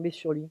paix est tombée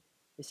sur lui,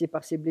 et c'est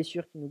par ses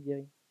blessures qu'il nous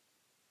guérit.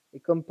 Et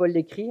comme Paul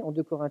l'écrit en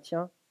 2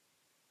 Corinthiens,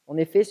 en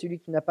effet, celui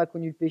qui n'a pas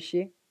connu le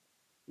péché,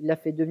 il l'a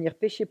fait devenir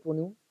péché pour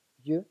nous,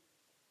 Dieu,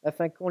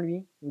 afin qu'en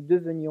lui, nous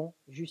devenions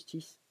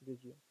justice de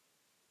Dieu.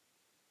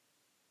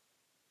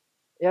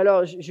 Et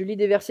alors, je lis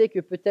des versets que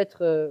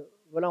peut-être,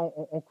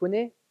 on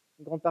connaît,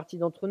 une grande partie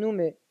d'entre nous,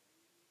 mais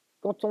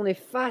quand on est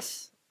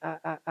face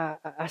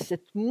à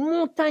cette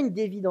montagne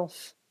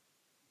d'évidence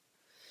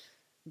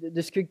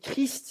de ce que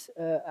Christ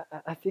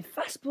a fait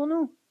face pour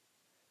nous,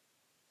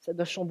 ça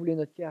doit chambouler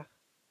notre cœur.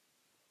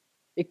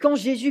 Et quand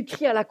Jésus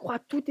crie à la croix,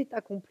 tout est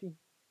accompli.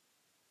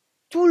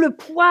 tout le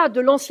poids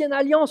de l'ancienne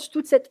alliance,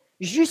 toute cette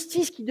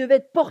justice qui devait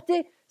être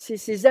portée,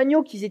 ces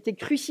agneaux qui étaient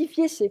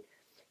crucifiés, ce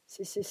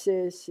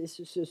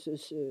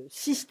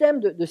système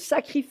de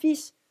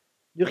sacrifice,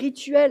 de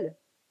rituel,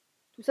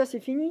 tout ça c'est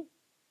fini.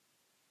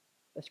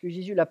 Parce que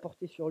Jésus l'a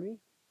porté sur lui,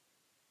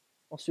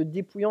 en se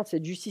dépouillant de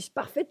cette justice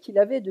parfaite qu'il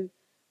avait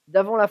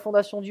d'avant la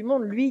fondation du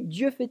monde. Lui,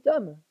 Dieu fait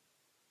homme.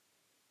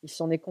 Il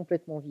s'en est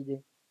complètement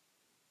vidé.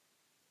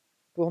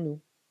 Pour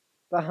nous,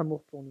 par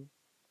amour pour nous.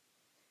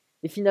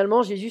 Et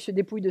finalement, Jésus se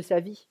dépouille de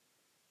sa vie.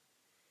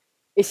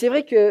 Et c'est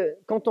vrai que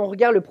quand on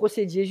regarde le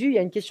procès de Jésus, il y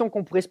a une question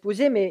qu'on pourrait se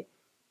poser, mais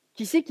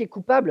qui c'est qui est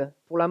coupable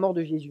pour la mort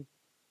de Jésus?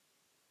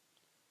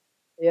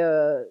 Et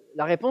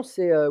la réponse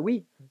c'est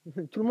oui,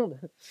 tout le monde.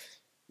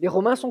 Les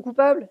Romains sont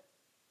coupables,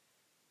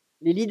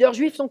 les leaders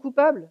juifs sont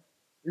coupables,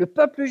 le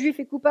peuple juif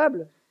est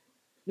coupable.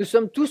 Nous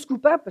sommes tous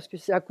coupables parce que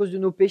c'est à cause de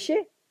nos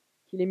péchés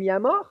qu'il est mis à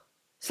mort.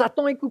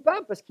 Satan est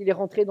coupable parce qu'il est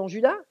rentré dans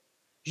Judas.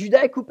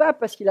 Judas est coupable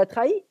parce qu'il a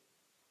trahi.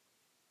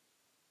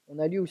 On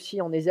a lu aussi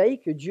en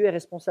Ésaïe que Dieu est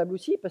responsable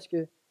aussi parce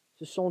que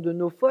ce sont de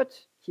nos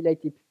fautes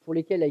pour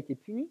lesquelles il a été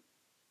puni.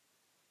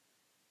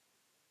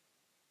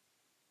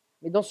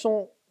 Mais dans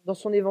son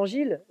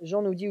évangile,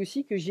 Jean nous dit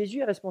aussi que Jésus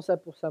est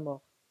responsable pour sa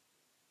mort.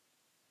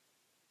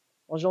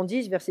 En Jean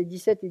 10, versets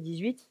 17 et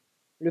 18,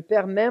 « Le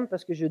Père m'aime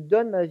parce que je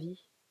donne ma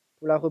vie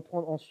pour la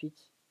reprendre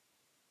ensuite.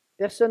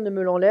 Personne ne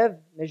me l'enlève,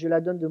 mais je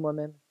la donne de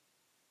moi-même.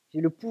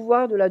 J'ai le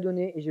pouvoir de la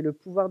donner et j'ai le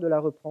pouvoir de la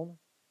reprendre.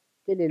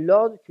 Tel est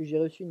l'ordre que j'ai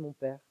reçu de mon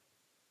Père. »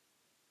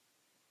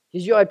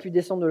 Jésus aurait pu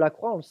descendre de la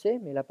croix, on le sait,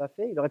 mais il ne l'a pas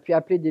fait. Il aurait pu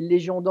appeler des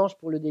légions d'anges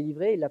pour le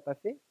délivrer, il ne l'a pas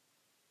fait.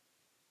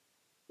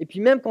 Et puis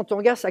même quand on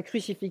regarde sa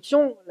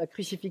crucifixion, la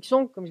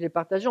crucifixion, comme je l'ai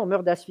partagé, on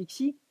meurt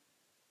d'asphyxie.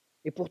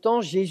 Et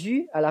pourtant,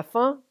 Jésus, à la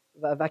fin,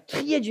 va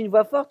crier d'une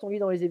voix forte, on lit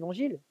dans les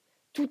évangiles,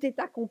 tout est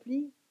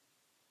accompli.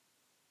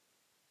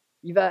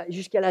 Il va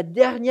jusqu'à la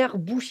dernière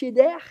bouchée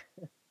d'air,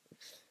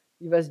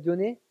 il va se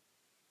donner.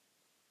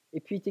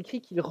 Et puis il est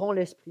écrit qu'il rend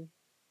l'esprit.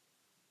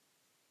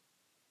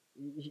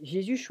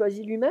 Jésus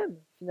choisit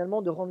lui-même,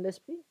 finalement, de rendre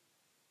l'esprit,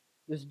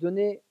 de se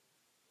donner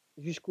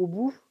jusqu'au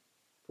bout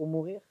pour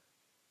mourir,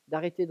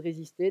 d'arrêter de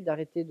résister,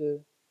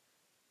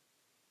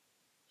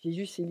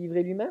 Jésus s'est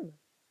livré lui-même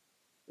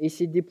et il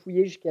s'est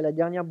dépouillé jusqu'à la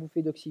dernière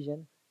bouffée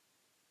d'oxygène.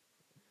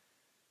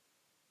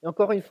 Et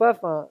encore une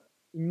fois,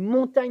 une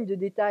montagne de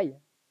détails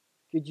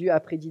que Dieu a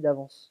prédit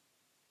d'avance.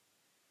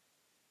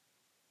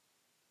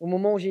 Au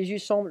moment où Jésus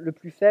semble le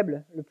plus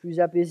faible, le plus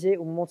apaisé,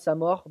 au moment de sa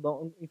mort,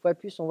 une fois de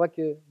plus, on voit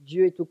que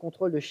Dieu est au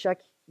contrôle de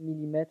chaque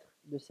millimètre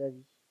de sa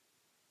vie.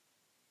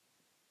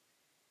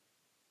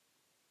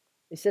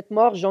 Et cette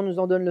mort, Jean nous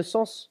en donne le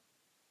sens,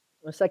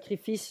 un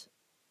sacrifice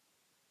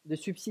de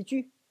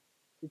substitut.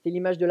 C'était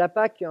l'image de la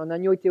Pâque, un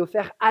agneau était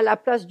offert à la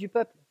place du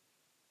peuple.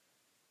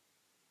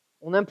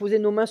 On imposait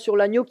nos mains sur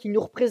l'agneau qui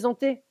nous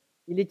représentait.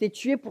 Il était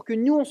tué pour que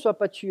nous, on ne soit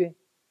pas tués,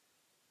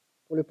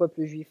 pour le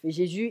peuple juif. Et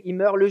Jésus, il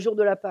meurt le jour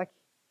de la Pâque.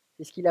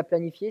 C'est ce qu'il a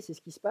planifié, c'est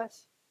ce qui se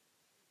passe.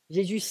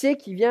 Jésus sait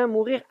qu'il vient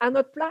mourir à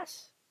notre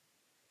place.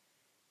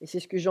 Et c'est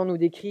ce que Jean nous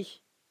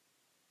décrit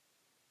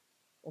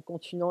en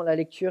continuant la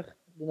lecture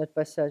de notre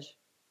passage.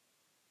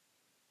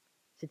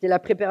 C'était la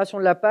préparation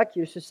de la Pâque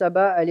et ce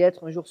sabbat allait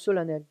être un jour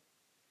solennel.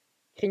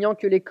 Craignant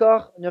que les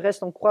corps ne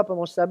restent en croix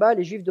pendant le sabbat,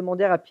 les Juifs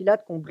demandèrent à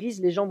Pilate qu'on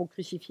brise les jambes aux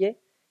crucifiés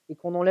et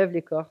qu'on enlève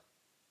les corps.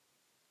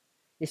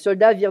 Les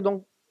soldats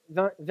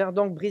vinrent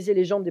donc briser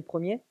les jambes des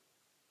premiers,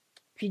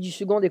 puis du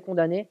second des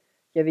condamnés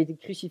qui avaient été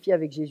crucifiés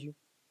avec Jésus.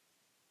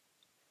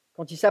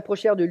 Quand ils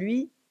s'approchèrent de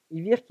lui,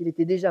 ils virent qu'il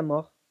était déjà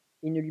mort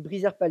et ils ne lui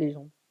brisèrent pas les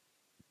jambes.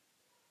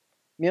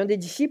 Mais un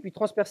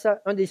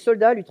des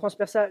soldats lui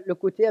transperça le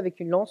côté avec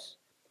une lance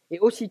et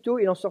aussitôt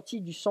il en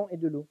sortit du sang et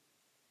de l'eau.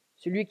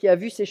 Celui qui a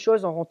vu ces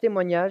choses en rend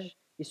témoignage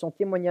et son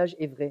témoignage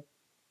est vrai.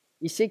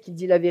 Il sait qu'il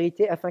dit la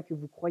vérité afin que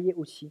vous croyiez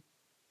aussi.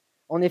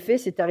 En effet,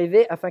 c'est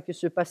arrivé afin que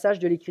ce passage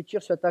de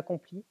l'Écriture soit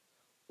accompli.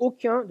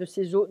 Aucun de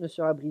ces os ne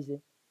sera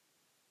brisé.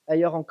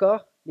 Ailleurs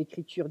encore,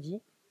 l'Écriture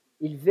dit,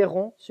 ils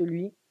verront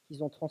celui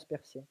qu'ils ont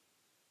transpercé.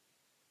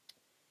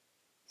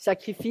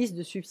 Sacrifice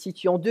de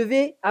substitut. On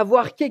devait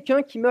avoir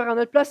quelqu'un qui meurt à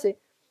notre place.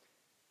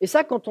 Et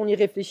ça, quand on y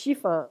réfléchit,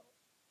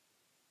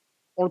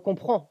 on le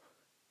comprend.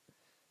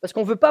 Parce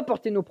qu'on ne veut pas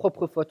porter nos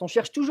propres fautes. On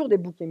cherche toujours des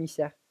boucs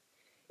émissaires.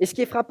 Et ce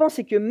qui est frappant,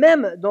 c'est que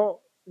même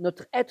dans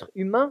notre être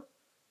humain,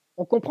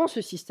 on comprend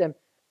ce système.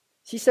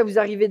 Si ça vous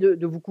arrivait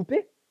de vous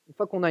couper, une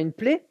fois qu'on a une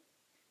plaie,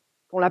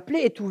 quand la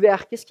plaie est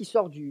ouverte, qu'est-ce qui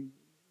sort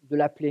de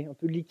la plaie? Un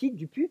peu de liquide,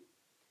 du pus.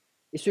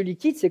 Et ce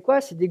liquide, c'est quoi?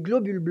 C'est des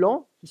globules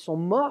blancs qui sont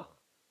morts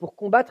pour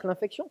combattre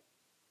l'infection.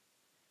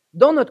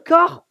 Dans notre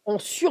corps, on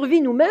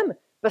survit nous-mêmes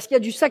parce qu'il y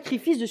a du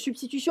sacrifice de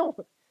substitution.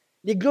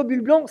 Les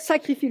globules blancs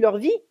sacrifient leur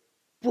vie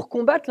pour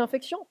combattre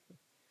l'infection.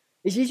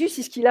 Et Jésus,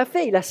 c'est ce qu'il a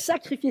fait. Il a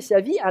sacrifié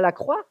sa vie à la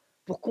croix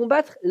pour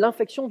combattre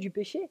l'infection du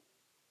péché.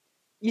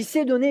 Il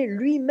s'est donné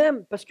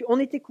lui-même parce qu'on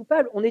était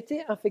coupable, on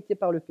était infecté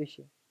par le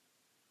péché.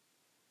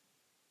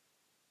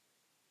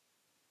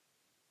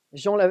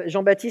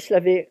 Jean-Baptiste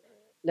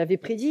l'avait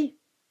prédit.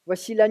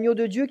 Voici l'agneau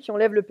de Dieu qui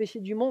enlève le péché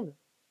du monde.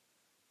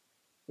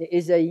 Et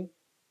Ésaïe.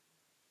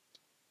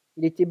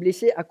 Il était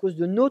blessé à cause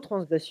de nos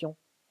transgressions,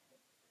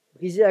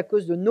 brisé à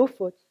cause de nos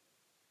fautes.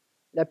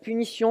 La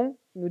punition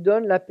qui nous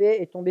donne la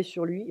paix est tombée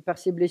sur lui, et c'est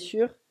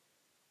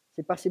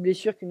par ses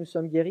blessures que nous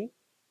sommes guéris.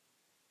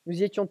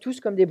 Nous étions tous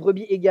comme des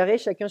brebis égarées,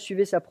 chacun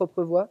suivait sa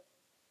propre voie,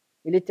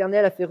 et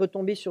l'Éternel a fait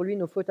retomber sur lui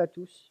nos fautes à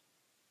tous.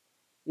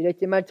 Il a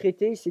été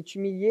maltraité, il s'est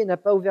humilié et n'a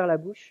pas ouvert la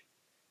bouche.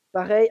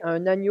 Pareil à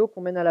un agneau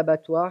qu'on mène à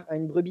l'abattoir, à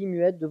une brebis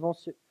muette devant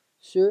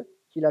ceux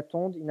qui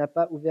l'attendent, il n'a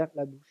pas ouvert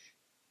la bouche.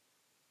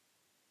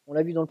 On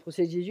l'a vu dans le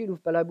procès de Jésus, il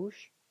n'ouvre pas la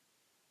bouche.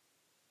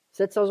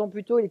 700 ans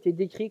plus tôt, il était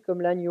décrit comme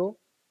l'agneau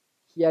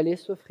qui allait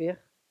s'offrir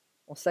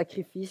en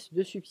sacrifice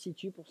de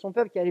substitut pour son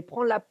peuple, qui allait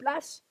prendre la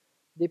place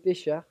des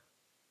pécheurs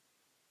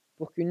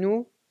pour que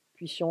nous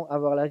puissions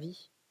avoir la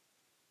vie.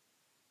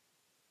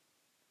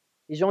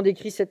 Et Jean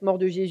décrit cette mort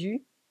de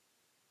Jésus,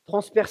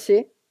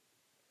 transpercée,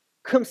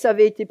 comme ça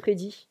avait été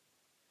prédit,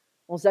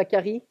 en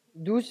Zacharie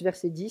 12,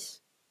 verset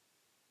 10.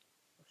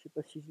 Je ne sais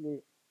pas si je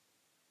l'ai.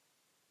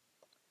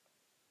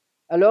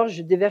 Alors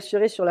je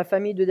déverserai sur la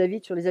famille de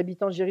David, sur les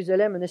habitants de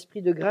Jérusalem, un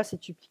esprit de grâce et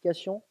de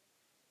supplication,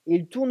 et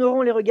ils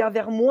tourneront les regards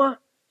vers moi,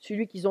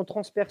 celui qu'ils ont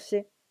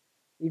transpercé.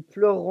 Ils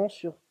pleureront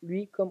sur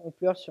lui comme on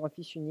pleure sur un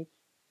fils unique.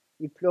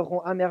 Ils pleureront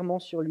amèrement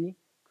sur lui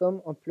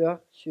comme on pleure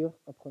sur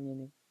un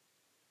premier-né.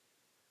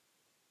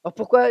 Alors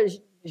pourquoi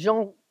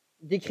Jean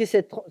décrit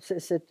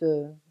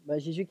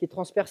Jésus qui est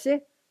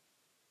transpercé?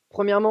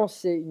 Premièrement,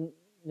 c'est une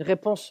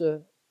réponse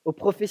aux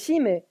prophéties,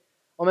 mais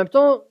en même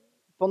temps,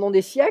 pendant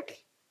des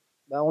siècles,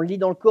 on le lit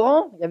dans le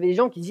Coran, il y avait des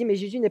gens qui disaient mais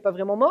Jésus n'est pas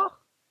vraiment mort.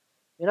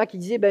 Il y en a qui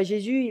disaient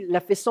Jésus il a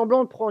fait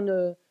semblant de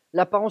prendre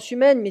l'apparence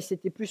humaine, mais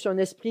c'était plus un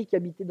esprit qui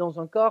habitait dans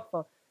un corps,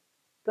 enfin,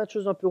 plein de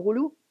choses un peu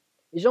reloues.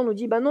 Et Jean nous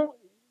dit non,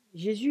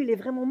 Jésus il est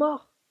vraiment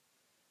mort.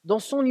 Dans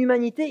son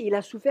humanité, il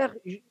a souffert.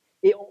 Et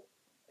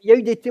il y a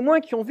eu des témoins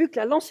qui ont vu que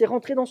la lance est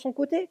rentrée dans son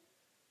côté.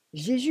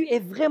 Jésus est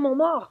vraiment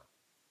mort.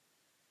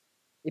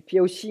 Et puis il y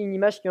a aussi une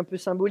image qui est un peu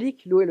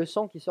symbolique, l'eau et le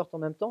sang qui sortent en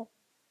même temps,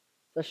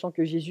 sachant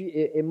que Jésus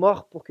est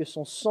mort pour que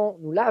son sang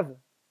nous lave.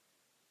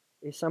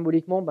 Et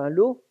symboliquement,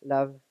 l'eau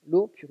lave,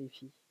 l'eau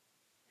purifie.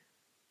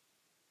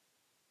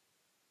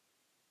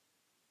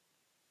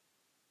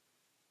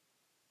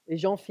 Et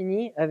Jean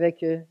finit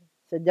avec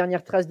cette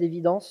dernière trace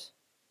d'évidence.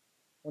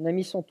 On a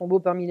mis son tombeau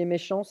parmi les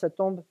méchants, sa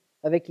tombe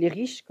avec les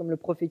riches, comme le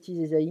prophétise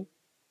Ésaïe,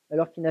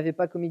 alors qu'il n'avait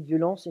pas commis de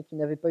violence et qu'il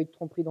n'avait pas eu de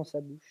tromperie dans sa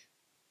bouche.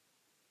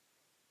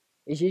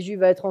 Et Jésus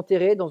va être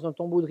enterré dans un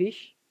tombeau de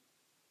riches,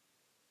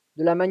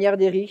 de la manière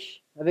des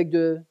riches, avec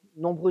de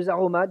nombreux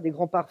aromates, des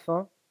grands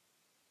parfums,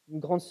 une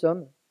grande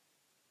somme,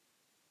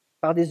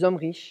 par des hommes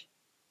riches,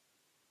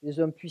 des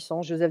hommes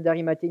puissants, Joseph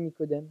d'Arimathée,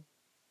 Nicodème.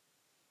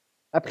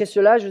 Après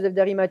cela, Joseph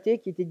d'Arimathée,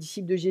 qui était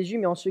disciple de Jésus,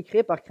 mais en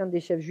secret par crainte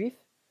des chefs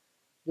juifs,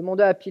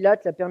 demanda à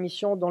Pilate la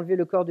permission d'enlever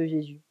le corps de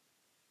Jésus.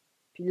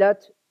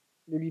 Pilate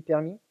le lui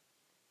permit.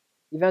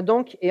 Il vint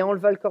donc et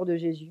enleva le corps de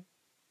Jésus.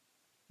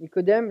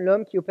 Nicodème,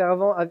 l'homme qui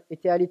auparavant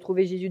était allé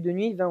trouver Jésus de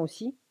nuit, vint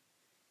aussi.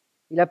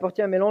 Il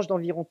apportait un mélange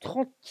d'environ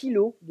 30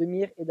 kilos de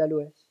myrrhe et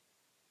d'aloès.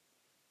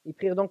 Ils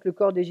prirent donc le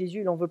corps de Jésus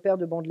et l'enveloppèrent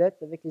de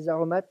bandelettes avec les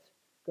aromates,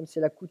 comme c'est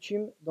la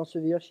coutume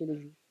d'ensevelir chez les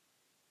Juifs.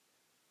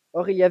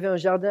 Or, il y avait un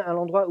jardin à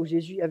l'endroit où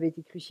Jésus avait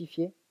été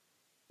crucifié,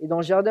 et dans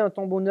le jardin un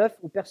tombeau neuf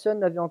où personne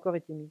n'avait encore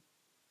été mis.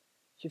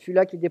 Ce fut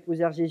là qu'ils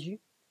déposèrent Jésus,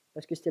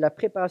 parce que c'était la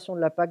préparation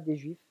de la Pâque des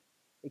Juifs,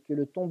 et que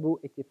le tombeau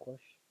était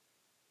proche.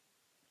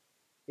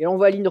 Et là, on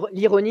voit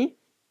l'ironie,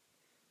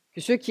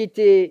 que ceux qui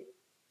étaient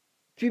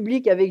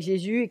publics avec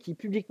Jésus et qui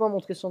publiquement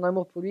montraient son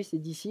amour pour lui, ses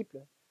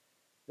disciples,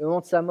 le moment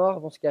de sa mort,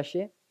 vont se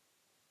cacher,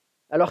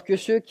 alors que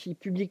ceux qui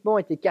publiquement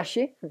étaient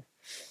cachés,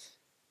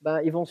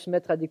 ils vont se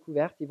mettre à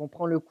découvert, ils vont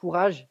prendre le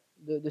courage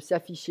de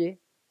s'afficher,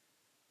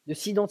 de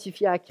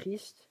s'identifier à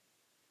Christ,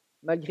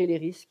 malgré les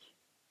risques,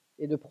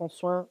 et de prendre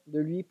soin de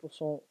lui pour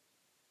son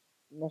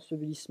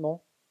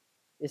ensevelissement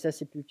et sa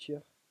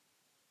sépulture.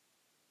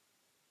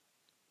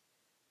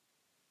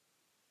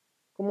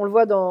 Comme on le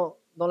voit dans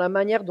la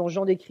manière dont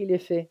Jean décrit les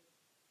faits,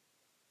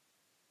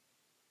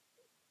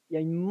 il y a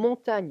une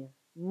montagne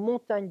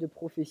de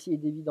prophéties et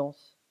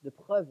d'évidences, de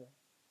preuves,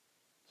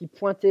 qui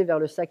pointaient vers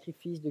le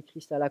sacrifice de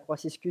Christ à la croix.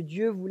 C'est ce que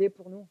Dieu voulait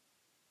pour nous.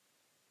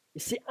 Et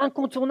c'est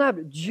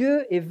incontournable.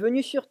 Dieu est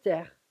venu sur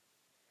terre.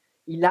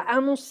 Il l'a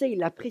annoncé, il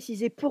l'a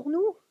précisé pour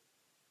nous.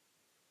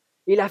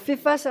 Il a fait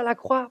face à la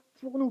croix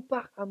pour nous,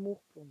 par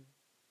amour pour nous.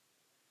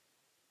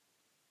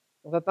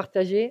 On va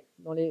partager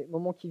dans les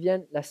moments qui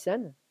viennent la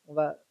scène. On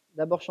va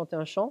d'abord chanter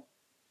un chant.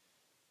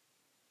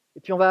 Et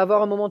puis on va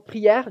avoir un moment de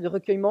prière, de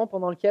recueillement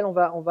pendant lequel on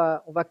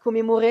va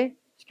commémorer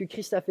ce que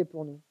Christ a fait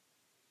pour nous.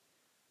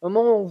 Un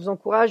moment où on vous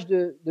encourage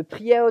de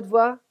prier à haute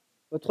voix,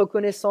 votre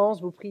reconnaissance,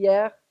 vos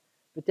prières,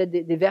 peut-être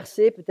des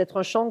versets, peut-être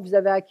un chant que vous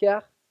avez à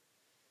cœur.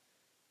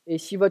 Et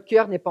si votre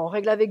cœur n'est pas en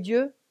règle avec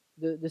Dieu,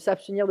 de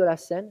s'abstenir de la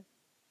scène.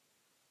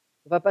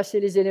 On va passer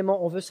les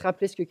éléments, on veut se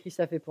rappeler ce que Christ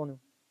a fait pour nous.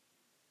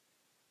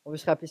 On veut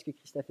se rappeler ce que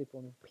Christ a fait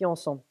pour nous. Prions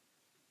ensemble.